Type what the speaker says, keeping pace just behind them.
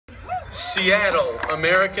Seattle,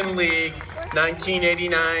 American League,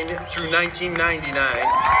 1989 through 1999,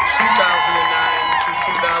 2009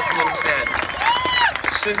 through 2010.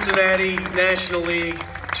 Cincinnati, National League,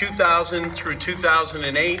 2000 through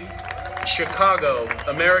 2008. Chicago,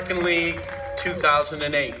 American League,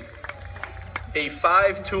 2008. A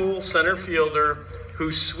five-tool center fielder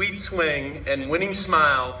whose sweet swing and winning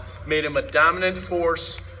smile made him a dominant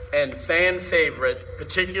force and fan favorite,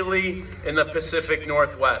 particularly in the Pacific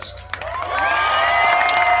Northwest.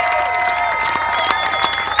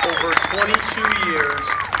 Over 22 years,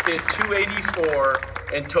 hit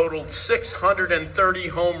 .284 and totaled 630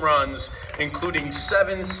 home runs, including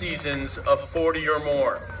 7 seasons of 40 or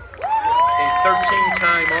more. A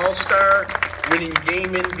 13-time All-Star, winning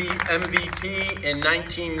Game MVP in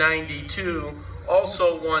 1992,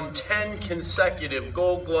 also won 10 consecutive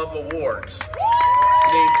Gold Glove Awards.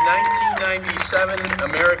 Named 1997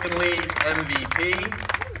 American League MVP,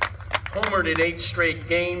 homered in 8 straight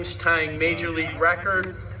games, tying Major League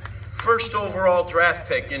record, first overall draft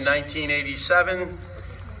pick in 1987,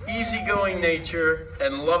 easygoing nature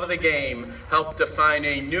and love of the game helped define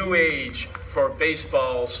a new age for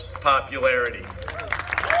baseball's popularity.